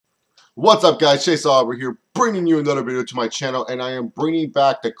What's up, guys? Chase over here, bringing you another video to my channel, and I am bringing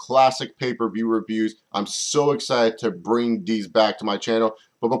back the classic pay-per-view reviews. I'm so excited to bring these back to my channel.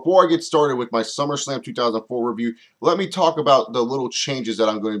 But before I get started with my SummerSlam 2004 review, let me talk about the little changes that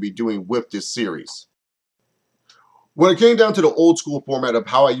I'm going to be doing with this series. When it came down to the old school format of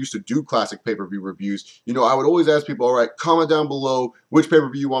how I used to do classic pay-per-view reviews, I would always ask people, all right, comment down below which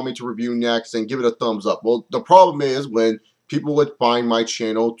pay-per-view you want me to review next and give it a thumbs up. Well, the problem is when people would find my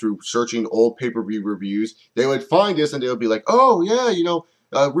channel through searching old pay-per-view reviews, they would find this and they would be like, oh yeah,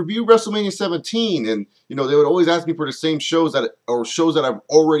 review WrestleMania 17, and they would always ask me for the same shows that I've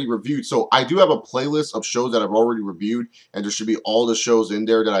already reviewed. So I do have a playlist of shows that I've already reviewed, and there should be all the shows in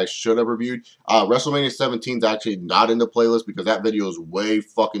there that I should have reviewed. WrestleMania 17 is actually not in the playlist because that video is way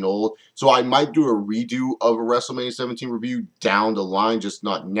fucking old. So I might do a redo of a WrestleMania 17 review down the line, just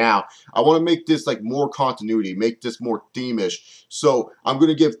not now. I want to make this like more continuity, make this more theme-ish. So I'm going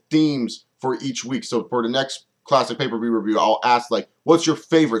to give themes for each week. So for the next classic pay-per-view review, I'll ask like, what's your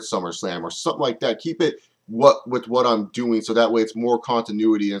favorite SummerSlam or something like that. Keep it with what I'm doing, so that way it's more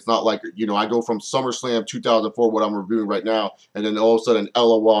continuity and it's not like, I go from SummerSlam 2004, what I'm reviewing right now, and then all of a sudden,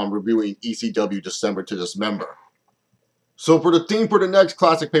 LOL, I'm reviewing ECW December to Dismember. So for the theme for the next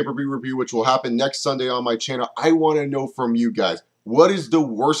classic pay-per-view review, which will happen next Sunday on my channel, I want to know from you guys, what is the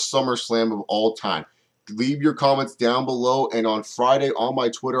worst SummerSlam of all time? Leave your comments down below, and on Friday on my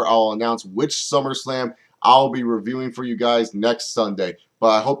Twitter, I'll announce which SummerSlam I'll be reviewing for you guys next Sunday. But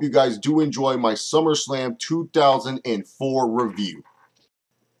I hope you guys do enjoy my SummerSlam 2004 review.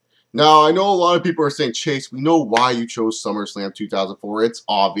 Now, I know a lot of people are saying, Chase, we know why you chose SummerSlam 2004. It's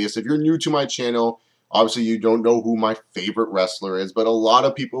obvious. If you're new to my channel, obviously you don't know who my favorite wrestler is. But a lot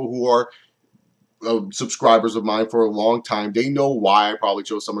of people who are subscribers of mine for a long time, they know why I probably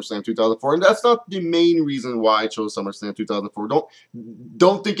chose SummerSlam 2004, and that's not the main reason why I chose SummerSlam 2004.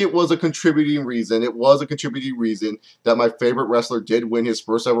 Don't think it was a contributing reason. It was a contributing reason that my favorite wrestler did win his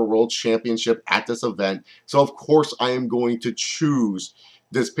first ever world championship at this event, so of course I am going to choose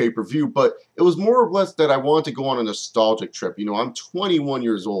this pay-per-view. But it was more or less that I wanted to go on a nostalgic trip. I'm 21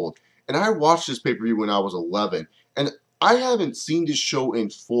 years old, and I watched this pay-per-view when I was 11, and I haven't seen this show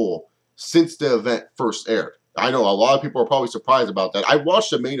in full since the event first aired. I know a lot of people are probably surprised about that. I watched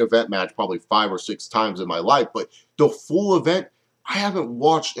the main event match probably 5 or 6 times in my life, but the full event, I haven't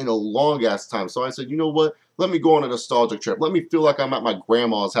watched in a long ass time. So I said, you know what? Let me go on a nostalgic trip. Let me feel like I'm at my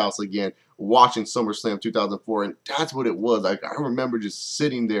grandma's house again watching SummerSlam 2004. And that's what it was. I remember just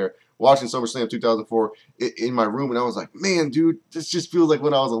sitting there watching SummerSlam 2004 in my room, and I was like, man, dude, this just feels like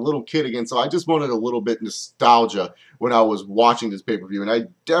when I was a little kid again. So I just wanted a little bit nostalgia when I was watching this pay-per-view, and I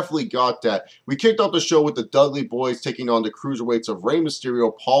definitely got that. We kicked off the show with the Dudley Boys taking on the cruiserweights of Rey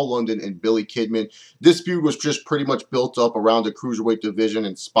Mysterio, Paul London, and Billy Kidman. This feud was just pretty much built up around the cruiserweight division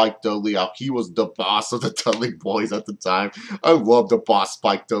and Spike Dudley. He was the boss of the Dudley Boys at the time. I loved the boss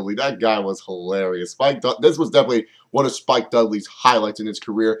Spike Dudley. That guy was hilarious. This was definitely one of Spike Dudley's highlights in his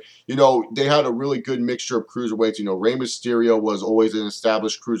career. They had a really good mixture of cruiserweights. Rey Mysterio was always an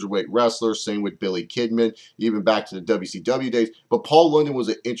established cruiserweight wrestler, same with Billy Kidman, even back to the WCW days. But Paul London was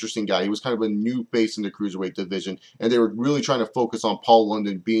an interesting guy. He was kind of a new face in the cruiserweight division, and they were really trying to focus on Paul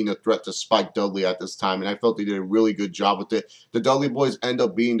London being a threat to Spike Dudley at this time, and I felt they did a really good job with it. The Dudley Boys end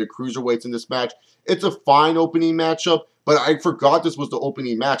up being the cruiserweights in this match. It's a fine opening matchup, but I forgot this was the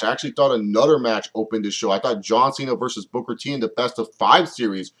opening match. I actually thought another match opened this show. I thought John Cena versus Booker T in the Best of 5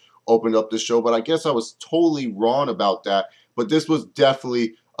 series opened up the show, but I guess I was totally wrong about that. But this was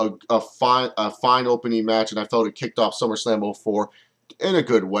definitely a fine opening match, and I felt it kicked off SummerSlam 04 in a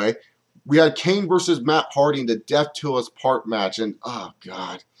good way. We had Kane versus Matt Hardy in the Death to Us Part match, and oh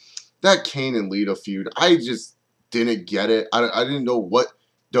god, that Kane and Lita feud, I just didn't get it. I didn't know what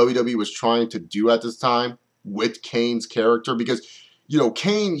WWE was trying to do at this time with Kane's character, because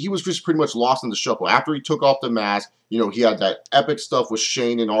Kane, he was just pretty much lost in the shuffle. After he took off the mask, he had that epic stuff with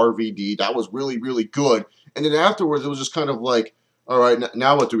Shane and RVD. That was really, really good. And then afterwards, it was just kind of like, all right,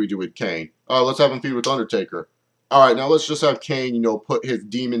 now what do we do with Kane? Let's have him feud with Undertaker. All right, now let's just have Kane, put his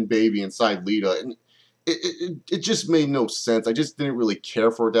demon baby inside Lita. And it just made no sense. I just didn't really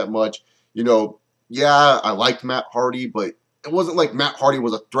care for it that much. Yeah, I liked Matt Hardy, but it wasn't like Matt Hardy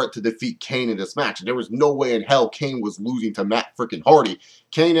was a threat to defeat Kane in this match. There was no way in hell Kane was losing to Matt freaking Hardy.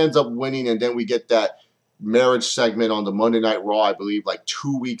 Kane ends up winning, and then we get that marriage segment on the Monday Night Raw, I believe, like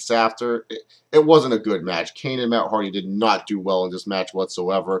 2 weeks after. It wasn't a good match. Kane and Matt Hardy did not do well in this match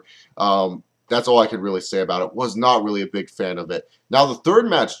whatsoever. That's all I could really say about it. Was not really a big fan of it. Now, the third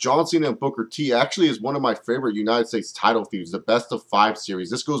match, John Cena and Booker T, actually is one of my favorite United States title feuds, the best of 5 series.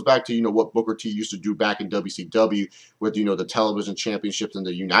 This goes back to, what Booker T used to do back in WCW with, the television championships and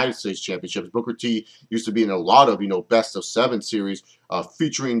the United States championships. Booker T used to be in a lot of, best of 7 series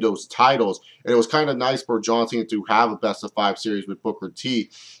featuring those titles. And it was kind of nice for John Cena to have a best of 5 series with Booker T.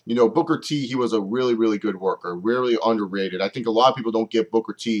 Booker T, he was a really, really good worker, really underrated. I think a lot of people don't give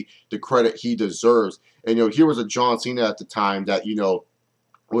Booker T the credit he deserves. And, here was a John Cena at the time that,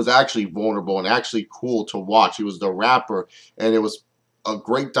 was actually vulnerable and actually cool to watch. He was the rapper, and it was a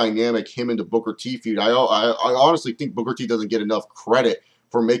great dynamic, him and the Booker T feud. I honestly think Booker T doesn't get enough credit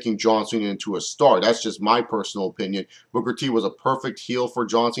for making John Cena into a star. That's just my personal opinion. Booker T was a perfect heel for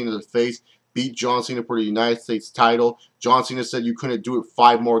John Cena to face, beat John Cena for the United States title. John Cena said you couldn't do it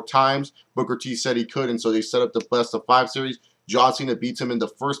 5 more times. Booker T said he could, and so they set up the best of 5 series. John Cena beats him in the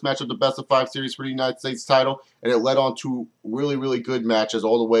first match of the best of 5 series for the United States title, and it led on to really, really good matches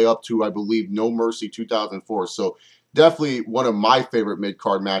all the way up to, I believe, No Mercy 2004. So definitely one of my favorite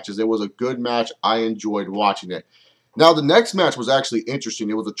mid-card matches. It was a good match. I enjoyed watching it. Now, the next match was actually interesting.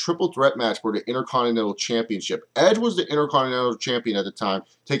 It was a triple threat match for the Intercontinental Championship. Edge was the Intercontinental Champion at the time,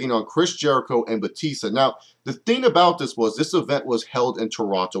 taking on Chris Jericho and Batista. Now, the thing about this was this event was held in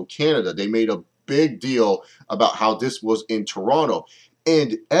Toronto, Canada. They made a big deal about how this was in Toronto,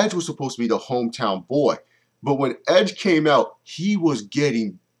 and Edge was supposed to be the hometown boy, but when Edge came out, he was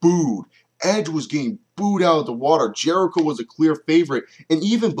getting booed. Edge was getting booed out of the water. Jericho was a clear favorite, and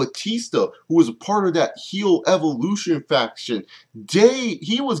even Batista, who was a part of that heel evolution faction,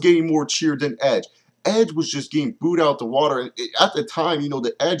 he was getting more cheer than Edge. Edge was just getting booed out the water, and at the time,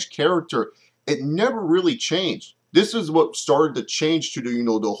 the Edge character, it never really changed. This is what started to change to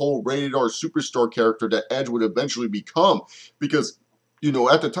the whole rated R superstar character that Edge would eventually become, because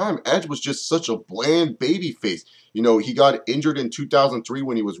at the time Edge was just such a bland babyface. He got injured in 2003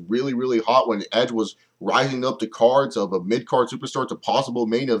 when he was really, really hot, when Edge was rising up the cards of a mid-card superstar to possible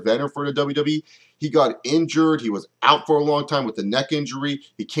main eventer for the WWE. He got injured. He was out for a long time with the neck injury.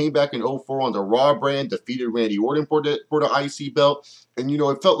 He came back in 2004 on the Raw brand, defeated Randy Orton for the IC belt, and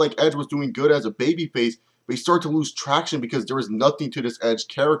it felt like Edge was doing good as a babyface. But he started to lose traction because there was nothing to this Edge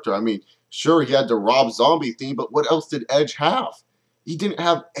character. I mean, sure, he had the Rob Zombie theme, but what else did Edge have? He didn't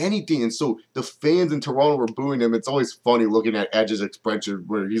have anything, and so the fans in Toronto were booing him. It's always funny looking at Edge's expression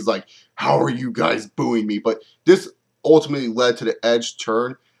where he's like, how are you guys booing me? But this ultimately led to the Edge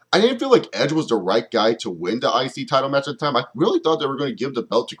turn. I didn't feel like Edge was the right guy to win the IC title match at the time. I really thought they were going to give the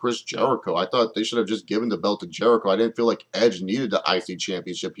belt to Chris Jericho. I thought they should have just given the belt to Jericho. I didn't feel like Edge needed the IC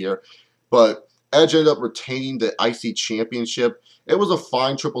championship here, but Edge ended up retaining the IC championship. It was a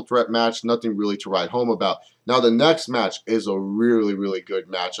fine triple threat match, nothing really to write home about. Now, the next match is a really, really good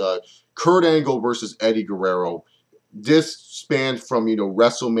match. Kurt Angle versus Eddie Guerrero. This spanned from,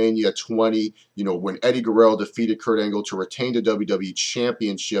 WrestleMania 20, when Eddie Guerrero defeated Kurt Angle to retain the WWE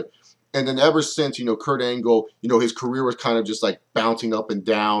Championship. And then ever since, Kurt Angle, his career was kind of just like bouncing up and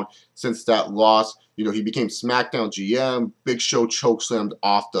down since that loss. He became SmackDown GM. Big Show chokeslammed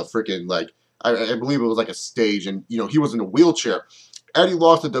off the freaking, I believe it was like a stage, and he was in a wheelchair. Eddie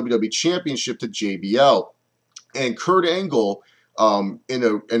lost the WWE Championship to JBL, and Kurt Angle, in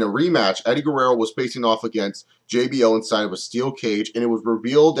a rematch, Eddie Guerrero was facing off against JBL inside of a steel cage, and it was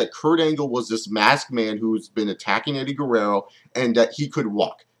revealed that Kurt Angle was this masked man who's been attacking Eddie Guerrero, and that he could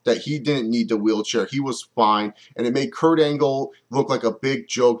walk, that he didn't need the wheelchair, he was fine, and it made Kurt Angle look like a big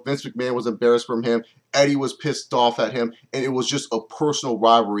joke. Vince McMahon was embarrassed from him. Eddie was pissed off at him, and it was just a personal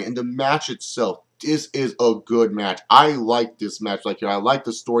rivalry. And the match itself, this is a good match. I like this match right here. I like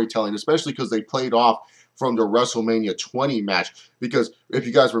the storytelling, especially because they played off from the WrestleMania 20 match. Because if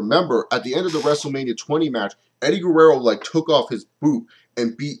you guys remember, at the end of the WrestleMania 20 match, Eddie Guerrero took off his boot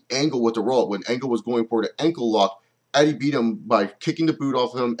and beat Angle with the roll-up. When Angle was going for the ankle lock, Eddie beat him by kicking the boot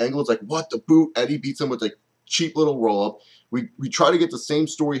off of him. Angle was like, what, the boot? Eddie beats him with a cheap little roll-up. We try to get the same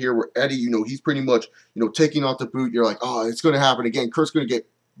story here where Eddie, he's pretty much, taking off the boot. You're like, oh, it's going to happen again. Kurt's going to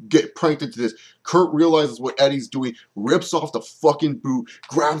get pranked into this. Kurt realizes what Eddie's doing, rips off the fucking boot,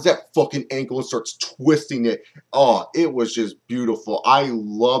 grabs that fucking ankle and starts twisting it. Oh, it was just beautiful. I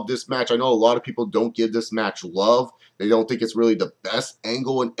love this match. I know a lot of people don't give this match love. They don't think it's really the best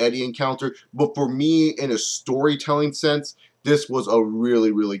Angle and Eddie encounter. But for me, in a storytelling sense, this was a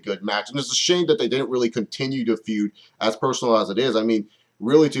really, really good match. And it's a shame that they didn't really continue the feud, as personal as it is. I mean,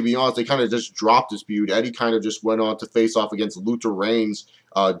 really, to be honest, they kind of just dropped this feud. Eddie kind of just went on to face off against Luther Reigns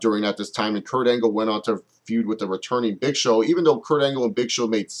during at this time, and Kurt Angle went on to feud with the returning Big Show. Even though Kurt Angle and Big Show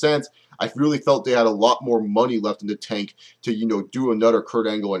made sense, I really felt they had a lot more money left in the tank to, do another Kurt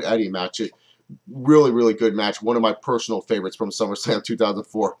Angle and Eddie match. Really, really good match. One of my personal favorites from SummerSlam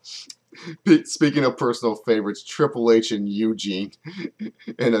 2004. Speaking of personal favorites, Triple H and Eugene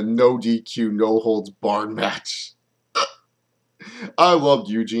in a no DQ, no holds barred match. I loved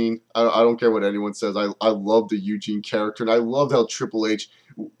Eugene. I don't care what anyone says. I love the Eugene character, and I loved how Triple H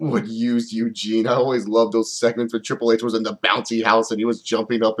would use Eugene. I always loved those segments when Triple H was in the bouncy house and he was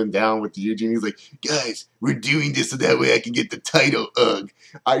jumping up and down with Eugene. He's like, guys, we're doing this so that way I can get the title. Ugh.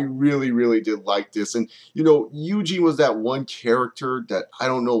 I really, really did like this. And, you know, Eugene was that one character that I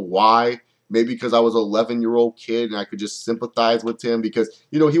don't know why. Maybe because I was an 11-year-old kid and I could just sympathize with him because,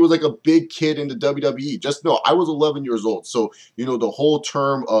 you know, he was like a big kid in the WWE. Just know, I was 11 years old. So, you know, the whole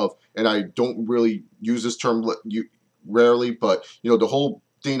term of, and I don't really use this term rarely, but, you know, the whole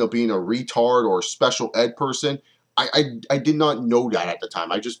thing of being a retard or a special ed person, I did not know that at the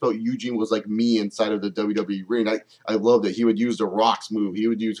time. I just felt Eugene was like me inside of the WWE ring. I loved it. He would use the Rock's move. He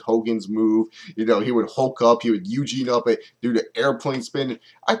would use Hogan's move. You know, he would Hulk up. He would Eugene up it, do the airplane spin.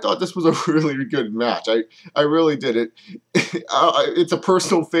 I thought this was a really good match. I really did it. It's a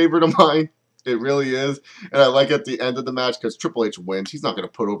personal favorite of mine. It really is. And I like at the end of the match because Triple H wins. He's not going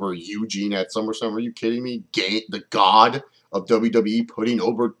to put over Eugene at SummerSlam. Are you kidding me? The God of WWE putting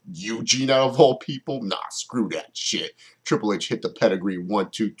over Eugene out of all people? Nah, screw that shit. Triple H hit the pedigree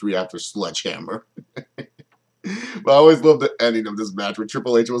 1, 2, 3 after Sledgehammer. But I always loved the ending of this match where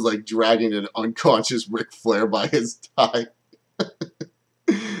Triple H was like dragging an unconscious Ric Flair by his tie.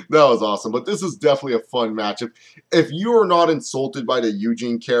 That was awesome. But this is definitely a fun match. If you are not insulted by the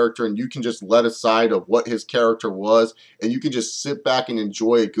Eugene character and you can just let aside of what his character was and you can just sit back and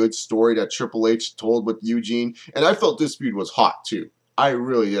enjoy a good story that Triple H told with Eugene, and I felt this feud was hot too. I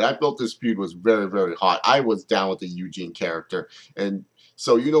really did. I felt this feud was very, very hot. I was down with the Eugene character. And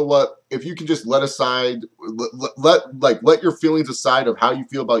so you know what? If you can just let aside, let your feelings aside of how you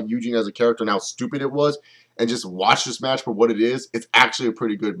feel about Eugene as a character and how stupid it was, and just watch this match for what it is, it's actually a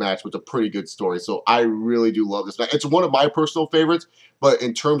pretty good match with a pretty good story. So I really do love this match. It's one of my personal favorites, but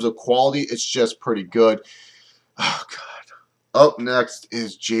in terms of quality, it's just pretty good. Oh, God. Up next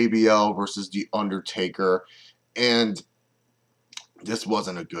is JBL versus The Undertaker, and this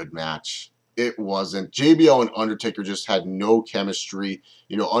wasn't a good match. It wasn't. JBL and Undertaker just had no chemistry.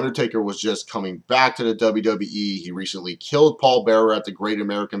 You know, Undertaker was just coming back to the WWE. He recently killed Paul Bearer at the Great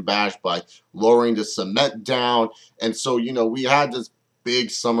American Bash by lowering the cement down. And so, you know, we had this big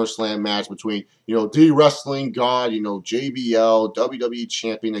SummerSlam match between, you know, the wrestling god, you know, JBL, WWE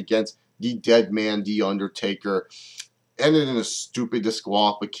champion against the dead man, The Undertaker. Ended in a stupid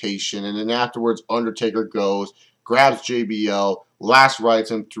disqualification. And then afterwards, Undertaker goes, grabs JBL, last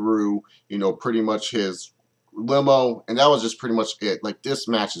rides him through, you know, pretty much his limo, and that was just pretty much it. Like, this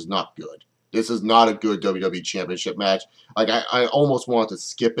match is not good. This is not a good WWE Championship match. Like, I almost wanted to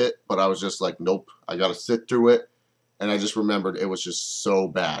skip it, but I was just like, nope, I got to sit through it, and I just remembered it was just so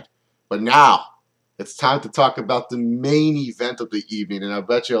bad. But now, it's time to talk about the main event of the evening, and I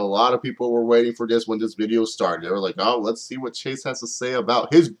bet you a lot of people were waiting for this when this video started. They were like, oh, let's see what Chase has to say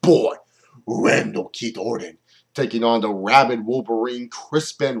about his boy, Randall Keith Orton, taking on the rabid Wolverine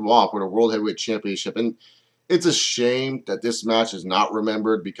Chris Benoit for the World Heavyweight Championship. And it's a shame that this match is not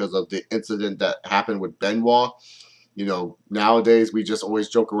remembered because of the incident that happened with Benoit. You know, nowadays we just always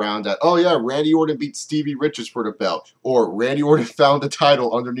joke around that, oh yeah, Randy Orton beat Stevie Richards for the belt, or Randy Orton found the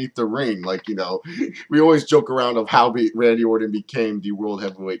title underneath the ring. Like, you know, we always joke around of how Randy Orton became the World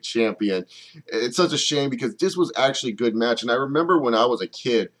Heavyweight Champion. It's such a shame because this was actually a good match. And I remember when I was a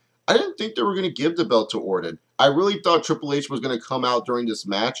kid, I didn't think they were going to give the belt to Orton. I really thought Triple H was going to come out during this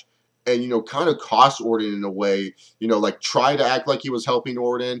match and, you know, kind of cost Orton in a way, you know, like try to act like he was helping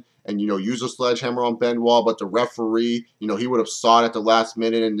Orton and, you know, use a sledgehammer on Benoit, but the referee, you know, he would have saw it at the last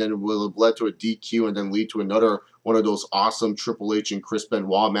minute and then it would have led to a DQ and then lead to another one of those awesome Triple H and Chris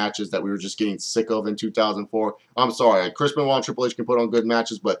Benoit matches that we were just getting sick of in 2004. I'm sorry, Chris Benoit and Triple H can put on good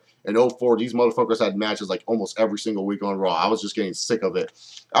matches, but in 04, these motherfuckers had matches like almost every single week on Raw. I was just getting sick of it.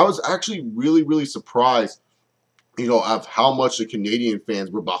 I was actually really, really surprised, you know, of how much the Canadian fans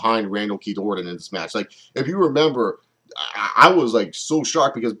were behind Randall Keith Orton in this match. Like, if you remember, I was like so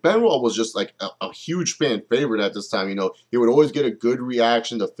shocked because Benoit was just like a huge fan favorite at this time. You know, he would always get a good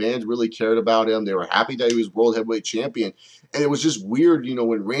reaction. The fans really cared about him. They were happy that he was World Heavyweight Champion. And it was just weird, you know,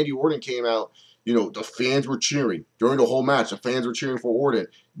 when Randy Orton came out, you know, the fans were cheering. During the whole match, the fans were cheering for Orton.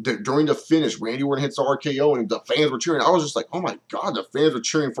 During the finish, Randy Orton hits the RKO and the fans were cheering. I was just like, oh my God, the fans were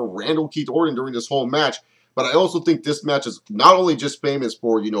cheering for Randall Keith Orton during this whole match. But I also think this match is not only just famous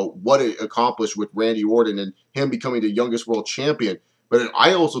for, you know, what it accomplished with Randy Orton and him becoming the youngest world champion, but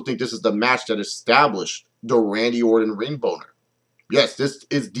I also think this is the match that established the Randy Orton ring boner. Yes, this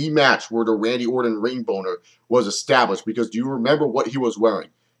is the match where the Randy Orton ring boner was established, because do you remember what he was wearing?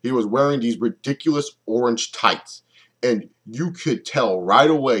 He was wearing these ridiculous orange tights. And you could tell right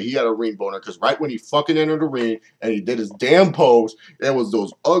away he had a ring boner, because right when he fucking entered the ring and he did his damn pose, it was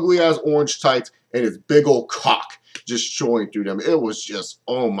those ugly ass orange tights and his big old cock just showing through them. It was just,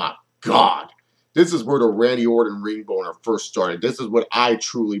 oh my God. This is where the Randy Orton ring boner first started. This is what I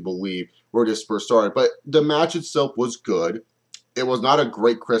truly believe where this first started. But the match itself was good. It was not a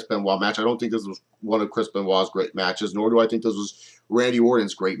great Chris Benoit match. I don't think this was one of Chris Benoit's great matches, nor do I think this was Randy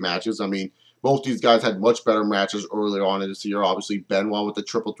Orton's great matches. I mean, both these guys had much better matches earlier on in this year. Obviously, Benoit with the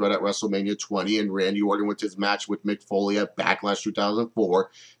triple threat at WrestleMania 20, and Randy Orton with his match with Mick Foley at Backlash 2004.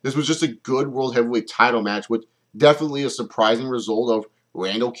 This was just a good World Heavyweight title match with definitely a surprising result of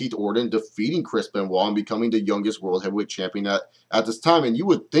Randall Keith Orton defeating Chris Benoit and becoming the youngest World Heavyweight Champion at this time. And you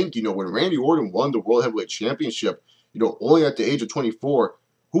would think, when Randy Orton won the World Heavyweight Championship, only at the age of 24,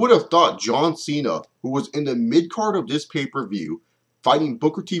 who would have thought John Cena, who was in the mid-card of this pay-per-view, fighting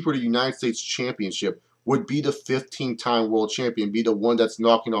Booker T for the United States Championship, would be the 15-time world champion, be the one that's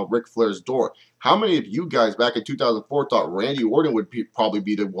knocking on Ric Flair's door? How many of you guys back in 2004 thought Randy Orton would probably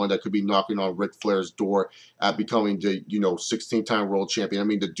be the one that could be knocking on Ric Flair's door at becoming the, 16-time world champion? I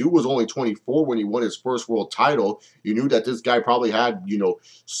mean, the dude was only 24 when he won his first world title. You knew that this guy probably had,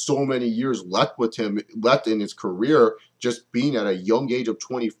 so many years left in his career, just being at a young age of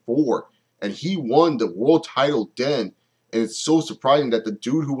 24. And he won the world title then. And it's so surprising that the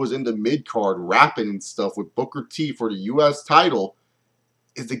dude who was in the mid-card rapping and stuff with Booker T for the U.S. title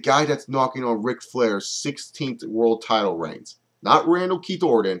is the guy that's knocking on Ric Flair's 16th world title reigns. Not Randall Keith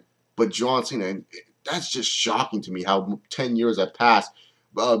Orton, but John Cena. And that's just shocking to me how 10 years have passed.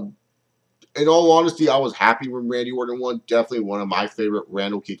 In all honesty, I was happy when Randy Orton won. Definitely one of my favorite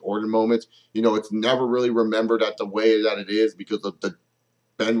Randall Keith Orton moments. It's never really remembered at the way that it is because of the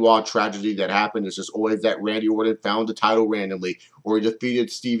Benoit tragedy that happened. It's just always that Randy Orton found the title randomly, or he defeated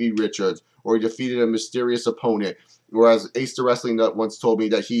Stevie Richards, or he defeated a mysterious opponent. Whereas Ace the Wrestling Nut once told me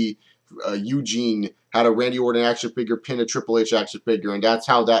that Eugene, had a Randy Orton action figure pin a Triple H action figure, and that's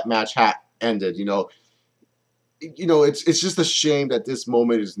how that match ended. It's just a shame that this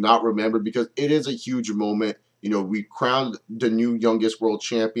moment is not remembered, because it is a huge moment. We crowned the new youngest world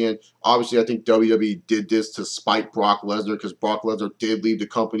champion. Obviously, I think WWE did this to spite Brock Lesnar, because Brock Lesnar did leave the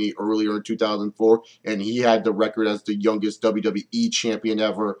company earlier in 2004, and he had the record as the youngest WWE champion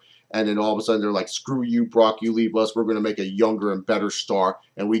ever. And then all of a sudden, they're like, screw you, Brock, you leave us. We're going to make a younger and better star.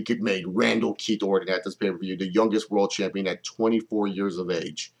 And we made Randall Keith Orton at this pay-per-view the youngest world champion at 24 years of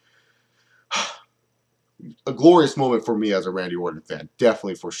age. A glorious moment for me as a Randy Orton fan,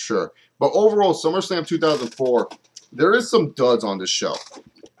 definitely, for sure. But overall, SummerSlam 2004, there is some duds on this show.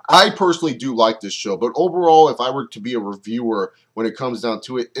 I personally do like this show, but overall, if I were to be a reviewer when it comes down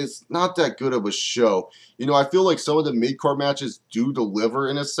to it, it's not that good of a show. I feel like some of the mid-card matches do deliver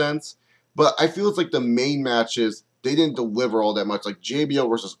in a sense, but I feel it's like the main matches, they didn't deliver all that much. Like JBL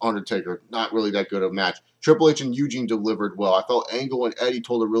versus Undertaker, not really that good of a match. Triple H and Eugene delivered well. I felt Angle and Eddie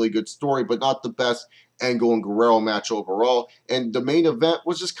told a really good story, but not the best Angle and Guerrero match overall. And the main event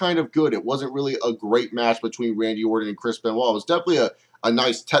was just kind of good. It wasn't really a great match between Randy Orton and Chris Benoit. It was definitely a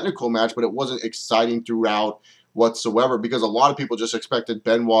nice technical match, but it wasn't exciting throughout whatsoever, because a lot of people just expected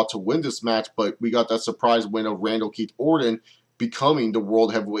Benoit to win this match, but we got that surprise win of Randall Keith Orton becoming the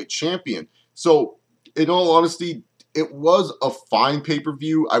World Heavyweight Champion. So, in all honesty, it was a fine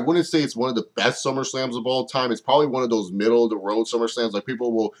pay-per-view. I wouldn't say it's one of the best SummerSlams of all time. It's probably one of those middle-of-the-road SummerSlams. Like,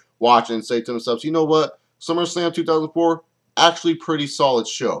 people will watch and say to themselves, you know what? SummerSlam 2004, actually pretty solid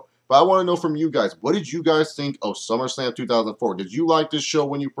show. But I want to know from you guys, what did you guys think of SummerSlam 2004? Did you like this show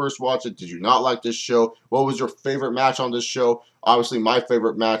when you first watched it? Did you not like this show? What was your favorite match on this show? Obviously, my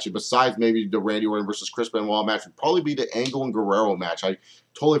favorite match, besides maybe the Randy Orton versus Chris Benoit match, would probably be the Angle and Guerrero match. I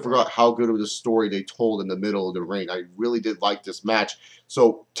totally forgot how good of the story they told in the middle of the ring. I really did like this match.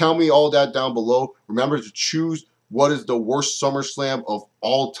 So tell me all that down below. Remember to choose what is the worst SummerSlam of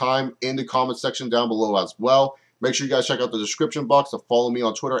all time in the comment section down below as well. Make sure you guys check out the description box to follow me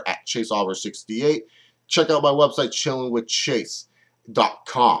on Twitter at ChaseOliver68. Check out my website,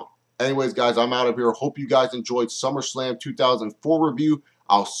 chillingwithchase.com. Anyways, guys, I'm out of here. Hope you guys enjoyed SummerSlam 2004 review.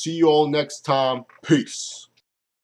 I'll see you all next time. Peace.